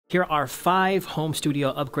Here are 5 home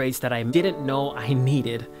studio upgrades that I didn't know I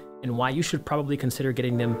needed and why you should probably consider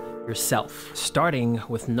getting them yourself. Starting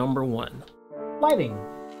with number 1, lighting.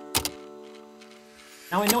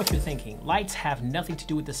 Now I know what you're thinking. Lights have nothing to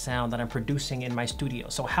do with the sound that I'm producing in my studio.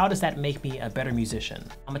 So how does that make me a better musician?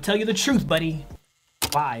 I'm gonna tell you the truth, buddy.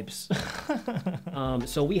 Vibes.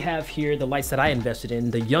 So we have here the lights that I invested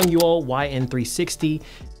in, the Yongnuo YN360.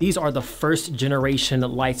 These are the first generation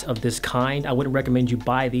lights of this kind. I wouldn't recommend you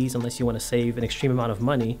buy these unless you want to save an extreme amount of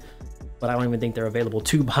money, but I don't even think they're available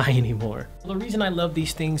to buy anymore. Well, the reason I love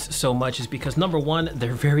these things so much is because number 1,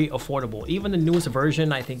 they're very affordable. Even the newest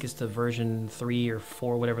version, I think it's the version 3 or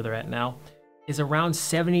 4, whatever they're at now, is around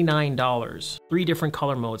 $79. 3 different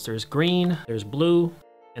color modes. There's green, there's blue,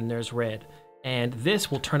 and there's red. And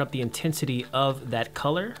this will turn up the intensity of that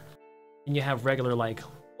color. And you have regular like,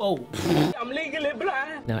 whoa. I'm legally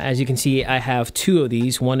blind. Now, as you can see, I have 2 of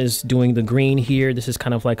these. One is doing the green here. This is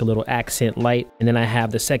kind of like a little accent light. And then I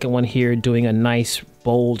have the second one here doing a nice,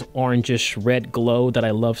 bold, orangish red glow that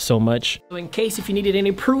I love so much. So in case if you needed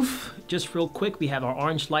any proof, just real quick, we have our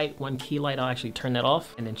orange light, 1 key light. I'll actually turn that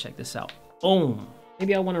off and then check this out. Boom.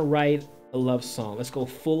 Maybe I want to write a love song. Let's go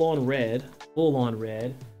full on red. Full on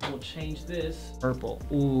red. We'll change this purple.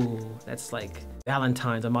 Ooh, that's like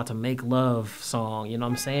Valentine's, I'm about to make love song, you know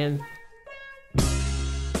what I'm saying?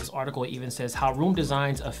 This article even says how room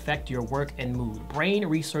designs affect your work and mood. Brain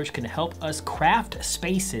research can help us craft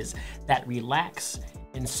spaces that relax,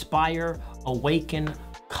 inspire, awaken,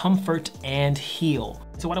 comfort, and heal.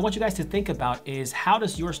 So what I want you guys to think about is, how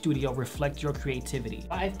does your studio reflect your creativity?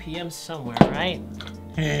 5 p.m. somewhere, right?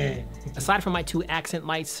 Aside from my 2 accent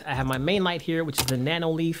lights, I have my main light here, which is the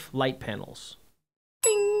Nanoleaf light panels.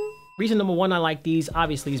 Bing. Reason number 1 I like these,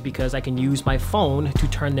 obviously, is because I can use my phone to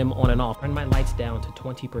turn them on and off. Turn my lights down to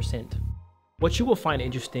 20%. What you will find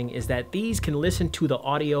interesting is that these can listen to the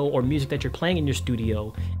audio or music that you're playing in your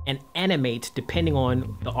studio and animate depending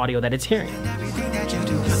on the audio that it's hearing.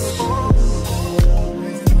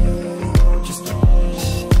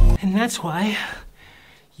 And that's why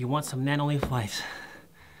you want some Nanoleaf lights.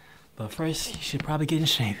 But first, you should probably get in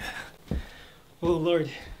shape. Oh, Lord.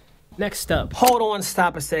 Next up, hold on,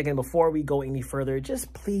 stop a second. Before we go any further,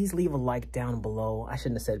 just please leave a like down below. I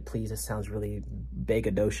shouldn't have said please, it sounds really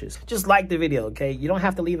bagadocious. Just like the video, okay? You don't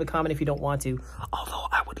have to leave a comment if you don't want to, although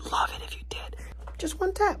I would love it if you did. Just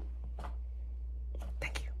 1 tap.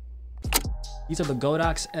 Thank you. These are the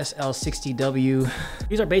Godox SL60W.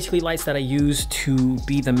 These are basically lights that I use to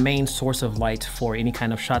be the main source of light for any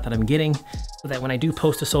kind of shot that I'm getting, so that when I do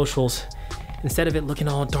post to socials, instead of it looking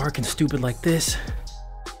all dark and stupid like this,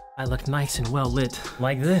 I look nice and well lit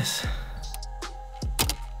like this.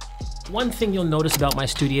 One thing you'll notice about my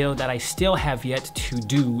studio that I still have yet to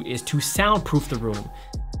do is to soundproof the room.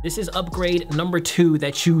 This is upgrade number 2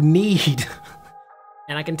 that you need.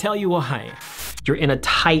 And I can tell you why. You're in a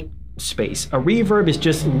tight space. A reverb is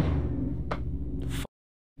just...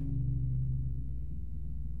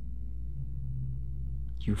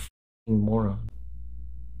 You f***ing moron.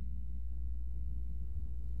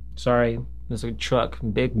 Sorry. There's a truck,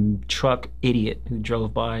 big truck idiot who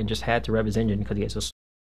drove by and just had to rev his engine because he had so...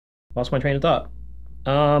 Lost my train of thought.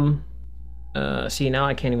 See, now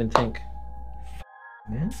I can't even think.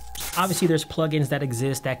 Man. Obviously, there's plugins that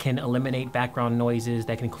exist that can eliminate background noises,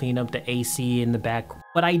 that can clean up the AC in the back.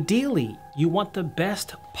 But ideally, you want the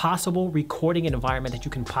best possible recording environment that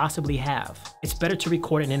you can possibly have. It's better to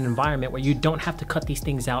record in an environment where you don't have to cut these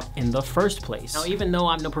things out in the first place. Now, even though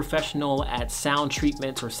I'm no professional at sound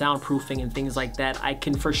treatments or soundproofing and things like that, I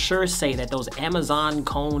can for sure say that those Amazon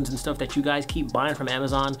cones and stuff that you guys keep buying from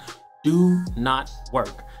Amazon do not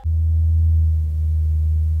work.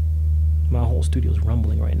 My whole studio is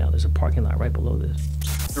rumbling right now. There's a parking lot right below this.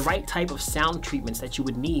 The right type of sound treatments that you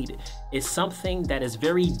would need is something that is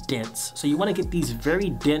very dense. So you want to get these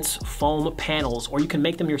very dense foam panels, or you can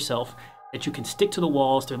make them yourself, that you can stick to the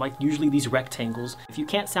walls. They're like usually these rectangles. If you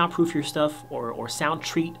can't soundproof your stuff or sound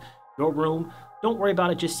treat your room, don't worry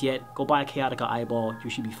about it just yet. Go buy a Chaotica eyeball. You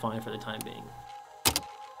should be fine for the time being.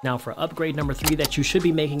 Now for upgrade number 3 that you should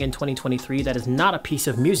be making in 2023, that is not a piece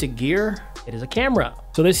of music gear, it is a camera.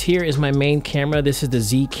 So this here is my main camera. This is the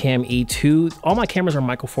Z-Cam E2. All my cameras are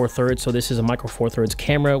micro four thirds, so this is a micro four thirds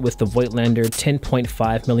camera with the Voigtlander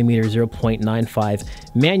 10.5 millimeter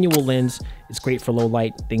 0.95 manual lens. It's great for low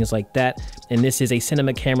light, things like that. And this is a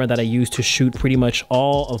cinema camera that I use to shoot pretty much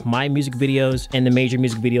all of my music videos and the major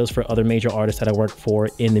music videos for other major artists that I work for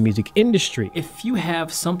in the music industry. If you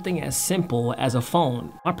have something as simple as a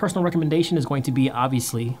phone, my personal recommendation is going to be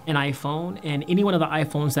obviously an iPhone, and any one of the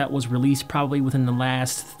iPhones that was released probably within the last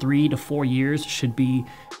last 3 to 4 years should be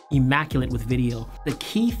immaculate with video. The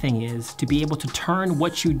key thing is to be able to turn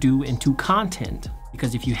what you do into content.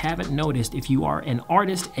 Because if you haven't noticed, if you are an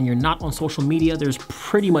artist and you're not on social media, there's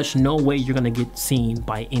pretty much no way you're gonna get seen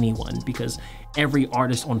by anyone, because every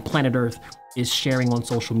artist on planet Earth is sharing on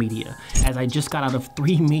social media. As I just got out of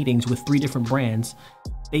 3 meetings with 3 different brands,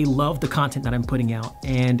 they love the content that I'm putting out,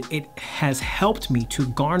 and it has helped me to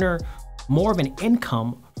garner more of an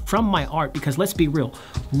income from my art, because let's be real,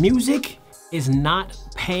 music is not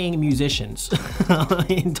paying musicians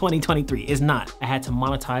in 2023. It's not. I had to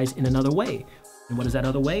monetize in another way. And what is that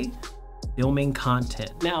other way? Filming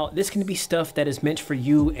content. Now, this can be stuff that is meant for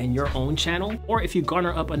you and your own channel, or if you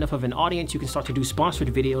garner up enough of an audience, you can start to do sponsored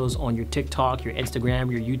videos on your TikTok, your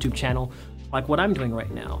Instagram, your YouTube channel, like what I'm doing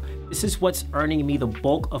right now. This is what's earning me the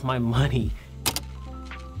bulk of my money.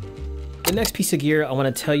 The next piece of gear I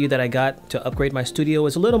want to tell you that I got to upgrade my studio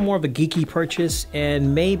is a little more of a geeky purchase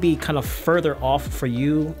and maybe kind of further off for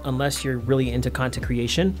you unless you're really into content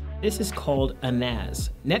creation. This is called a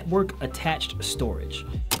NAS, Network Attached Storage.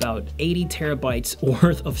 About 80 terabytes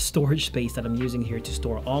worth of storage space that I'm using here to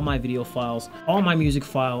store all my video files, all my music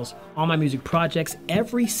files, all my music projects,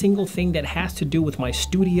 every single thing that has to do with my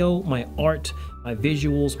studio, my art, my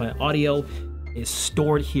visuals, my audio is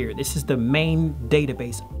stored here. This is the main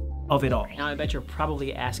database of it all. Now I bet you're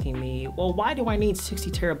probably asking me, well, why do I need 60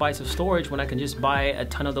 terabytes of storage when I can just buy a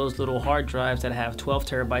ton of those little hard drives that have 12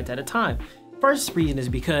 terabytes at a time? First reason is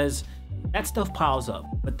because that stuff piles up.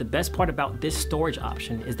 But the best part about this storage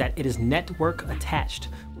option is that it is network attached,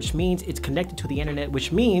 which means it's connected to the internet,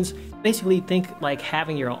 which means basically think like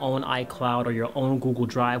having your own iCloud or your own Google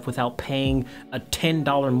Drive without paying a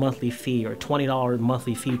 $10 monthly fee or $20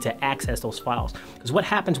 monthly fee to access those files. Because what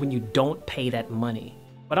happens when you don't pay that money?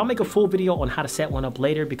 But I'll make a full video on how to set one up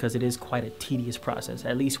later because it is quite a tedious process,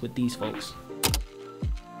 at least with these folks.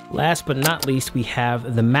 Last but not least, we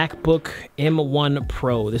have the MacBook M1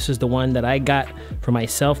 Pro. This is the one that I got for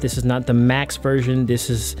myself. This is not the Max version. This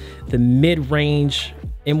is the mid-range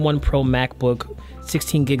M1 Pro MacBook,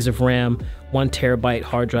 16 gigs of RAM, 1 terabyte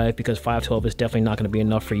hard drive, because 512 is definitely not going to be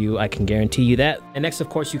enough for you. I can guarantee you that. And next, of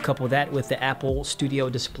course, you couple that with the Apple Studio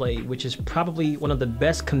Display, which is probably one of the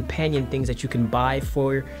best companion things that you can buy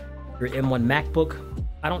for your M1 MacBook.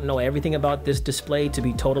 I don't know everything about this display, to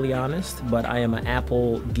be totally honest, but I am an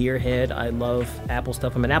Apple gearhead. I love Apple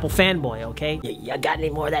stuff. I'm an Apple fanboy, okay? You got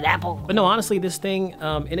any more of that Apple? But no, honestly, this thing,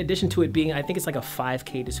 in addition to it being, I think it's like a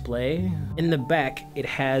 5K display, in the back, it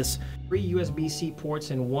has 3 USB-C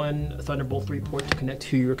ports and 1 Thunderbolt 3 port to connect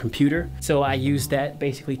to your computer. So I use that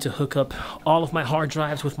basically to hook up all of my hard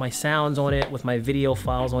drives with my sounds on it, with my video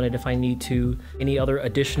files on it if I need to, any other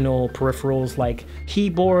additional peripherals like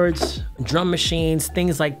keyboards, drum machines,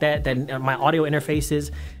 things like that, my audio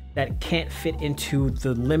interfaces that can't fit into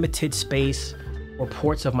the limited space or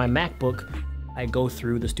ports of my MacBook, I go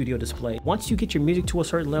through the Studio Display. Once you get your music to a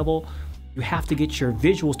certain level, you have to get your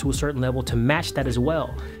visuals to a certain level to match that as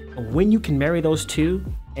well. And when you can marry those two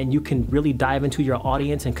and you can really dive into your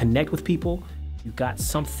audience and connect with people, you got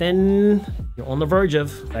something you're on the verge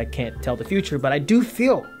of. I can't tell the future, but I do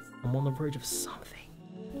feel I'm on the verge of something.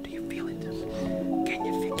 Do you feel it? Can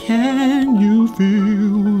you feel it? Can you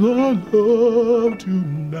feel the love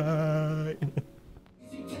tonight?